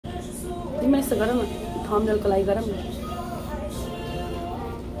तिमी यस्तो गर न थम्बनेलको लागि गर न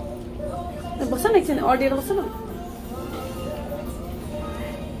बस न एकछिन अडिएर बस न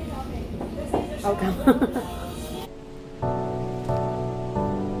अब काम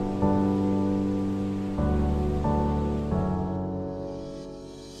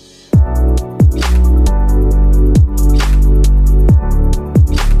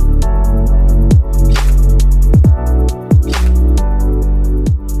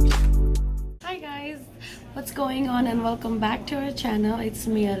going on and welcome back to our channel. It's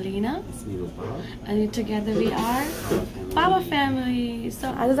me Alina. It's me Mukbang. And together we are Papa family. So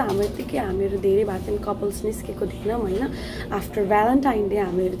आज हाम्रो त्यही हामीहरु धेरै भातन कपल्स निस्केको थिएनौं हैन आफ्टर भ्यालेन्टाइन डे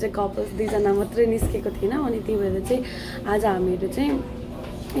हामीहरु चाहिँ कपल्स दुई जना मात्रै निस्केको थिएनौं अनि त्यही भएर चाहिँ आज हामीहरु चाहिँ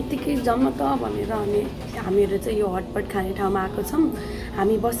यतिकै जम्म त भनेर हामीहरु चाहिँ यो हटपट खाने ठाउँमा आएको छौं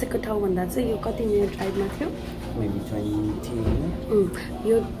हामी बसेको ठाउँ भन्दा चाहिँ यो कति मिनेट ड्राइभमा थियो maybe 20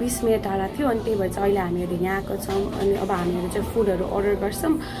 यो 20 मिनेट टाढा थियो अनि त्यही भएर चाहिँ अहिले हामीहरु यहाँ आएको छौं अनि अब हामीहरु चाहिँ फुडहरु अर्डर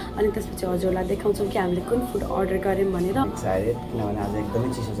गर्छौं अनि त्यसपछि हजुरलाई देखाउँछौं कि हामीले कुन फुड अर्डर गर्यौं भनेर एक्साइटेड किनभने आज एकदमै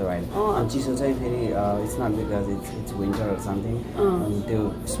चिसो छ बाहिर अनि चिसो चाहिँ फेरि it's not because it's winter or something अनि त्यो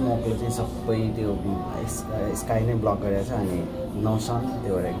स्मोकले चाहिँ सबै त्यो स्काई नै ब्लक गरेछ अनि नो सन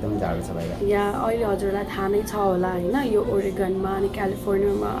त्यो भएर एकदमै जाडो छ बाहिर यहाँ अहिले हजुरलाई थाहा नै छ होला हैन यो ओरेगनमा अनि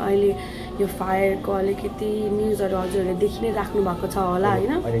क्यालिफोर्नियामा अहिले यो फायरको अलिकति न्यूजहरु हजुरले देखि नै राख्नु भएको छ होला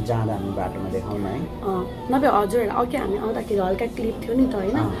हैन अहिले जाँदा हामी बाटोमा देखाउन है नभए हजुरहरुले अघि हामी आउँदाखेरि हल्का क्लिप थियो नि त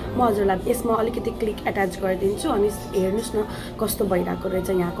हैन म हजुरलाई यसमा अलिकति क्लिक अट्याच गरिदिन्छु अनि हेर्नुस् न कस्तो भइराको रहेछ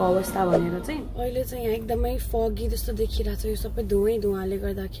यहाँको अवस्था भनेर चाहिँ अहिले चाहिँ यहाँ एकदमै फगी जस्तो देखिरहेछ यो सबै धुवाले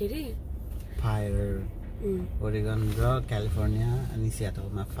गर्दाखेरि फायर ओरेगन र क्यालिफोर्निया अनि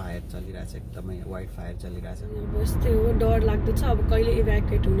सियाटलमा फायर चलिरहेछ एकदमै वाइल्ड फायर चलिरहेछ बस त्यो हो डर लाग्दछ अब कहिले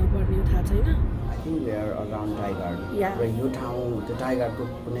इभ्याकुएट हुन पर्ने थाहा छैन I think they are around tiger र यो ठाउँ त्यो टाइगरको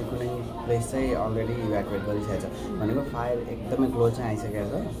कुनै प्लेस चाहिँ अलरेडी इभ्याकुएट गरिसकेको छ भनेको फायर एकदमै क्लोज चाहिँ आइसकेको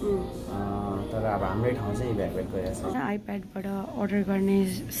छ तर अब हाम्रै ठाउँ चाहिँ इभ्याकुएट गरिरहेछ आइप्याडबाट अर्डर गर्ने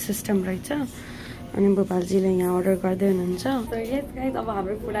सिस्टम रहेछ अनि भोपालजीले यहाँ अर्डर गर्दै हुनुहुन्छ सो यस गाइज अब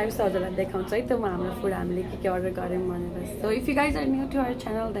हाम्रो फुड आइस हजुरलाई देखाउँछ है त म हाम्रो फुड हामीले के अर्डर गर्यौं भनेर so if you guys are new to our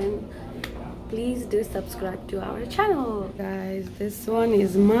channel then please do subscribe to our channel guys this one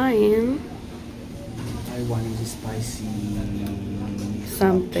is mine I want spicy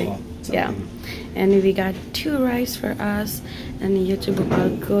something. Yeah, and we got 2 rice for us and you to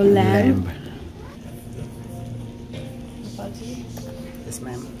Bhopalko lamb. Yes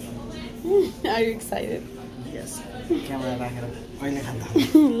ma'am. Are you excited? Yes. Camera राखेर अहिले खान्छ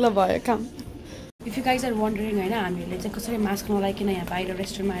ल भयो काम If you guys are wondering हैन हामीले चाहिँ कसरी मास्क नलाइकिन यहाँ बाहिर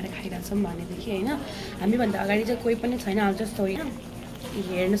रेस्टुरेन्टमा आएर खाइराछौं भनेदेखि हैन हामी भन्दा अगाडि चाहिँ कोही पनि छैन अब जस्तो हैन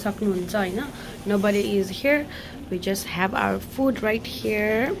हेर्न सक्नुहुन्छ हैन nobody is here we just have our food right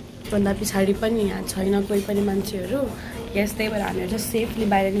here भन्दा पछाडी पनि यहाँ छैन कोही पनि मान्छेहरु यस त्यही भएर हामी चाहिँ सेफली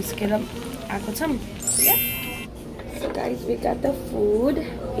बाहिर निस्केर आएको छौं So guys, we got the food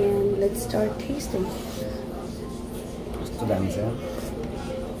and let's start tasting.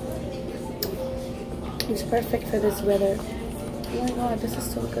 It's perfect for this weather. Oh my god, this is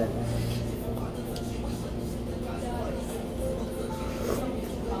so good.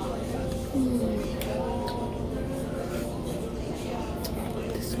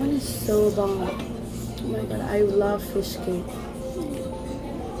 This one is so bomb. Oh my god, I love fish cake.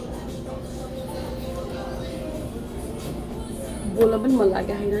 बोल्न पनि मन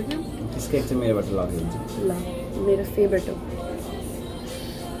लाग्यो हैन के fish cake चाहिँ मेरोबाट लग्यो हुन्छ ल मेरो फेभरेट हो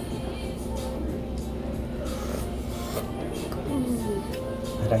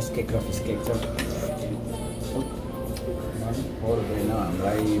राइस केक र फिश केक छ और होइन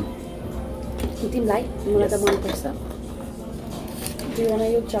हामीलाई तिमीलाई मलाई त मन पर्छ Do you want to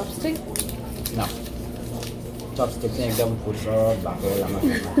use chopstick? No. Chopstick चाहिँ एकदम फुर्सद भएको बेलामा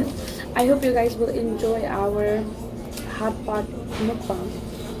I hope you guys will enjoy our hot pot mukbang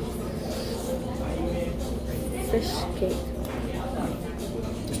fish cake.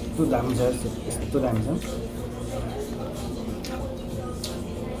 It's too damn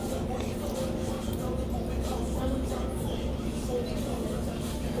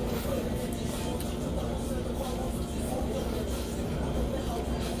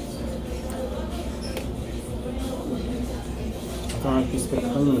biscuit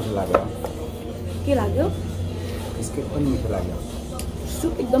पनि मिठो लाग्यो के लाग्यो बिस्किट पनि मिठो लाग्यो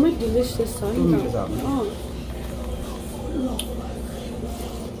सुप एकदमै डिलिशियस छ नि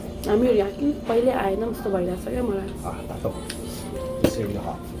हामीहरु यहाँ किन पहिले आएन जस्तो भइरहेछ क्या मलाई तातो त्यसैले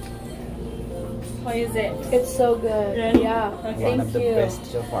How is it? It's so good. Really? Yeah. Okay. One Thank of the you. best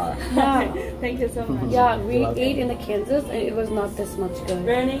so far. Yeah. Thank you so much. Yeah, we You're welcome. ate in the Kansas and it was not this much good.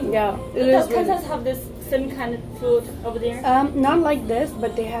 Really? Yeah. It Does is really, Kansas have this same kind of food over there? not like this,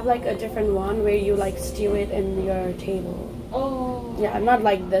 but they have like a different one where you like stew it in your table. Oh. Yeah, not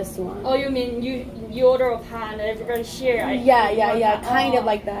like this one. Oh, you mean you order a pan and everybody share? Yeah, kind of Oh.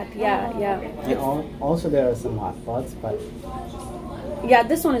 like that. Yeah, Oh, yeah. okay. And also there are some hot pots, but Yeah,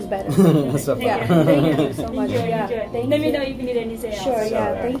 this one is better. so far. Yeah, thank you so much. Enjoy, Yeah, enjoy. thank Let you. me know if you need anything else. Sure, yeah,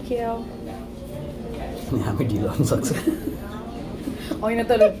 Sure. thank you. हामी ढिलो हुन सक्छ होइन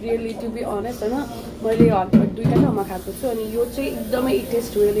तर really to be honest होइन मैले हटपट दुईवटा ठाउँमा खाएको छु अनि यो चाहिँ एकदमै it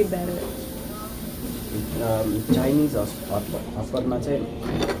taste really better Chinese हटपटमा चाहिँ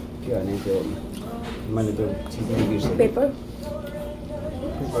के भने त्यो मैले त्यो चिज बिर्सेँ पेपर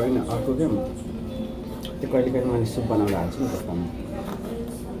होइन अर्को क्या त्यो कहिले कहिले मैले सुप बनाउँदा हाल्छु नि त्यसमा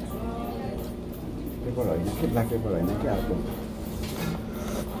पेपर होइन कि ब्ल्याक पेपर होइन कि अर्को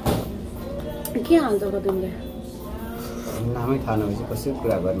के हाल्छौ त तिमीले नामै थाहा नभएपछि कसरी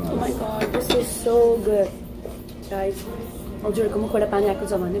कुरा गर्ने Oh होला my god, this is so good. Guys, हजुरहरूको मुखबाट पानी आएको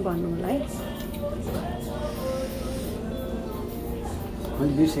छ भने भन्नु होला है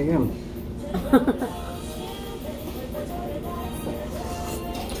मैले बिर्सेँ क्या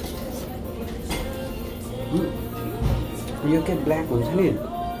यो के ब्ल्याक हुन्छ नि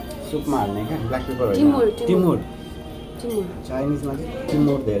सुपमा हाल्ने क्या ब्ल्याक पेपर टिमुर, होइन टिमुर। टिमुर तिम्रो चाइनिजमा चाहिँ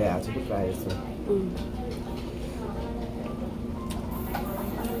टिमुर धेरै हाल्छ कि प्रायः जस्तो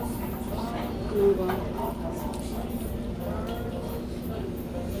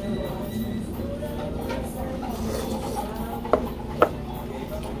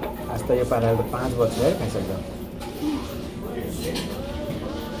आज त यो पाराले त 5 वर्ष है खाइसक्दा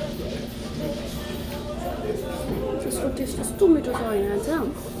त्यसको टेस्ट कस्तो मिठो छ होइन चाहिँ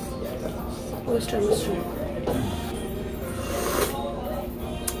वेस्टर्न रेस्टुरेन्ट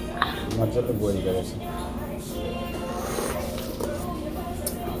मजाले बोइल गरेछ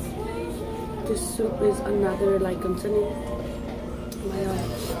This soup is another like हुन्छ नि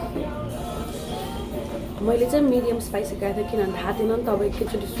मैले चाहिँ मिडियम स्पाइसी खाएको थिएँ किनभने थाहा थिएन नि त अब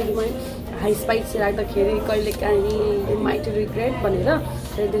एकैचोटि सुरुमै हाई स्पाइसी राख्दाखेरि कहिले काहीँ माइट रिग्रेट भनेर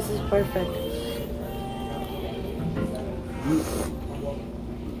दिस इज पर्फेक्ट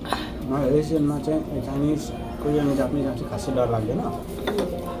मलाई एसियनमा चाहिँ चाइनिज कोरियन जापानिजमा चाहिँ खासै डर लाग्दैन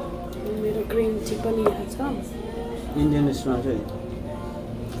मेरो ग्रिन टी पनि यहाँ छ इन्डियन रेस्टुरेन्टमा चाहिँ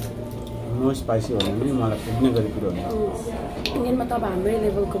नो स्पाइसी भन्यो भने मलाई पुग्ने गरी कुरो हुन्छ इन्डियनमा त अब हाम्रै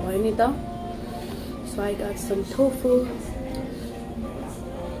लेभलको भयो नि त so I got some tofu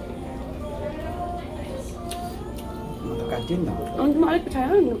म त काटियो नि त अनि म अलिक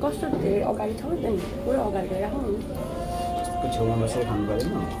पछाडि कस्तो धेरै अगाडि छ त्यहाँदेखि पुरै अगाडि गइराख त्यसको छेउमा बसेर खानु परेन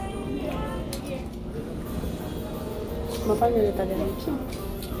म पनि मेरो त ल्याउँछु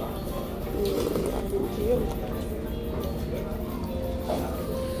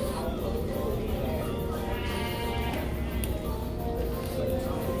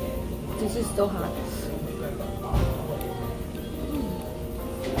This is so hot.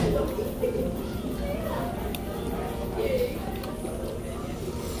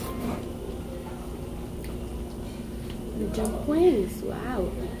 The dumplings, wow.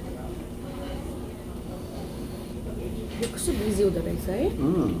 यो कस्तो बिजी हुँदो रहेछ है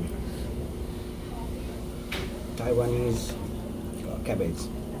ताइवानिज क्याबेज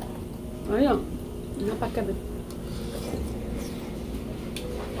होइन नपाक्का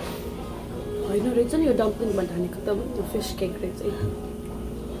होइन रहेछ नि यो डम्पलिङ भन्दा हानेको त फिस केक रहेछ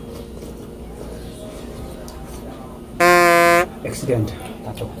एक्सिडेन्ट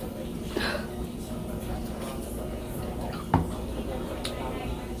तातो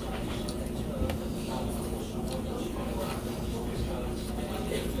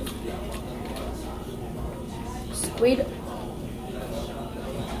Squid.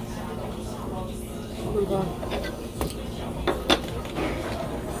 Oh my god.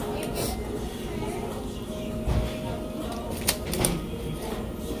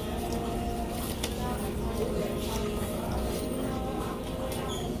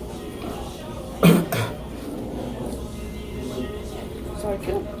 Sorry,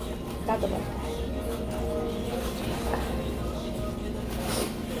 too. That's about it.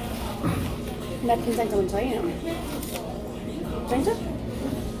 Napkin चाहिन्छ भने छ होइन चाहिन्छ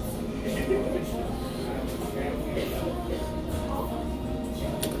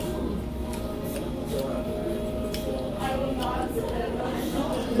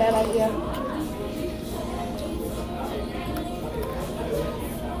Bad idea.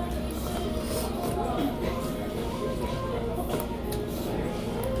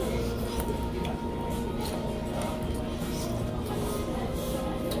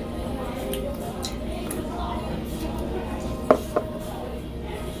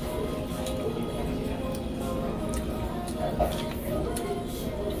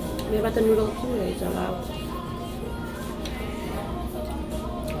 मेरोमा त नुडल किन रहेछ होला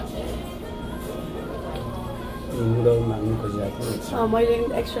नुडल माग्नु खोजिरहेको थिएँ मैले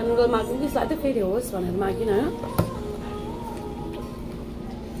एक्स्ट्रा नुडल माग्नु कि साथै फेरि होस् भनेर मागिनँ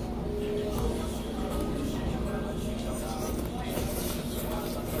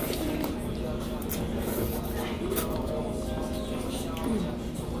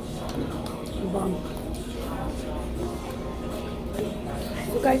होइन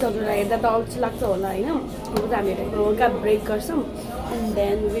गाइस हजुरलाई हेर्दा त अल्छी लाग्छ होला होइन अब चाहिँ हामीहरू हल्का ब्रेक गर्छौँ and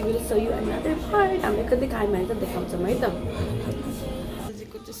then we will so you another part हामीले कति खायौँ भने त देखाउँछौँ है त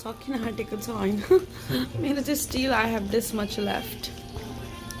आजको चाहिँ सकिन आँटेको छ होइन मेरो चाहिँ still I have this much left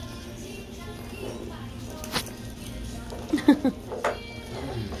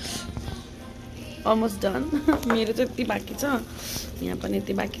almost done मेरो चाहिँ यति बाँकी छ यहाँ पनि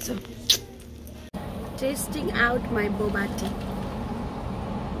यति बाँकी छ testing out my boba tea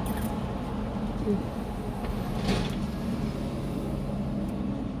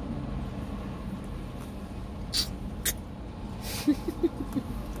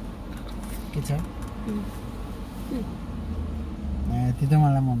के छ त्यो त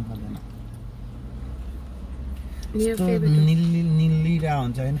मलाई मन पर्दैन निल्लिरा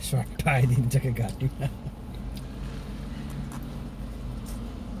हुन्छ होइन सट्ट आइदिन्छ कि घाँटीमा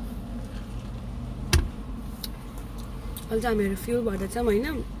अहिले चाहिँ हामीहरू फ्युल भर्दैछौँ होइन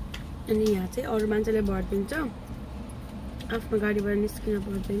अनि यहाँ चाहिँ अरू मान्छेले भरिदिन्छ आफ्नो गाडीबाट निस्किन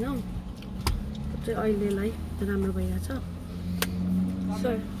पर्दैन चाहिँ अहिलेलाई राम्रो भइरहेछ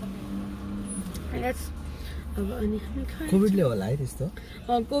सर अब अनि कोभिडले होला है त्यस्तो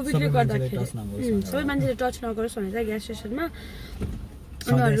कोभिडले गर्दाखेरि सबै मान्छेले टच नगरोस् भनेर चाहिँ ग्यास स्टेसनमा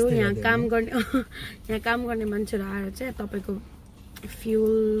उनीहरू यहाँ काम गर्ने मान्छेहरू आएर चाहिँ तपाईँको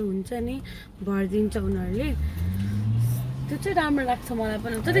फ्युल हुन्छ नि भरिदिन्छ उनीहरूले त्यो चाहिँ राम्रो लाग्छ मलाई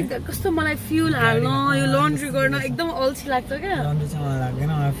पनि तर कस्तो मलाई फ्युल हाल्न यो लन्ड्री गर्न एकदम अल्छी लाग्छ क्या लन्ड्री चाहिँ मलाई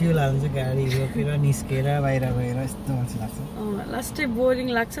लाग्दैन फ्युल हाल्नु चाहिँ गाडी रोकेर निस्केर बाहिर गएर यस्तो अल्छी लाग्छ लास्टै बोरिङ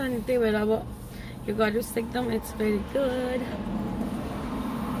लाग्छ अनि त्यही भएर अब यो गरिस् एकदम इट्स भेरी गुड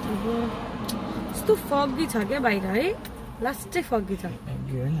अब यस्तो फगी छ क्या बाहिर है लास्टै फगी छ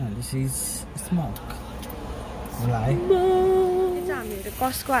हामीहरू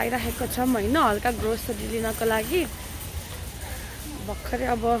कसको आइराखेको छौँ होइन हल्का ग्रोसरी लिनको लागि भर्खरै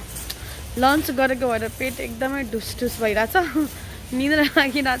अब लन्च गरेको भएर पेट एकदमै ढुसढुस भइरहेछ निद्रा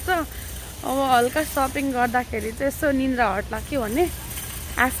लागिरहेछ अब हल्का सपिङ गर्दाखेरि चाहिँ यसो निद्रा हट्ला कि भन्ने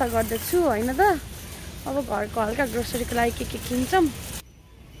आशा गर्दैछु होइन त अब घरको हल्का ग्रोसरीको लागि के किन्छौँ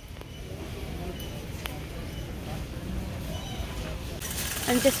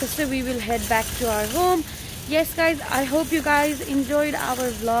and just we will head back to our home. Yes guys, I hope you guys enjoyed our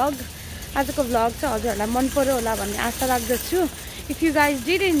vlog. आजको vlog चाहिँ हजुरहरूलाई मन पर्यो होला भन्ने आशा राख्दछु. If you guys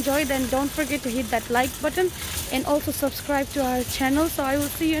did enjoy, then don't forget to hit that like button and also subscribe to our channel. So I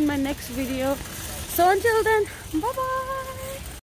will see you in my next video. So until then, bye bye.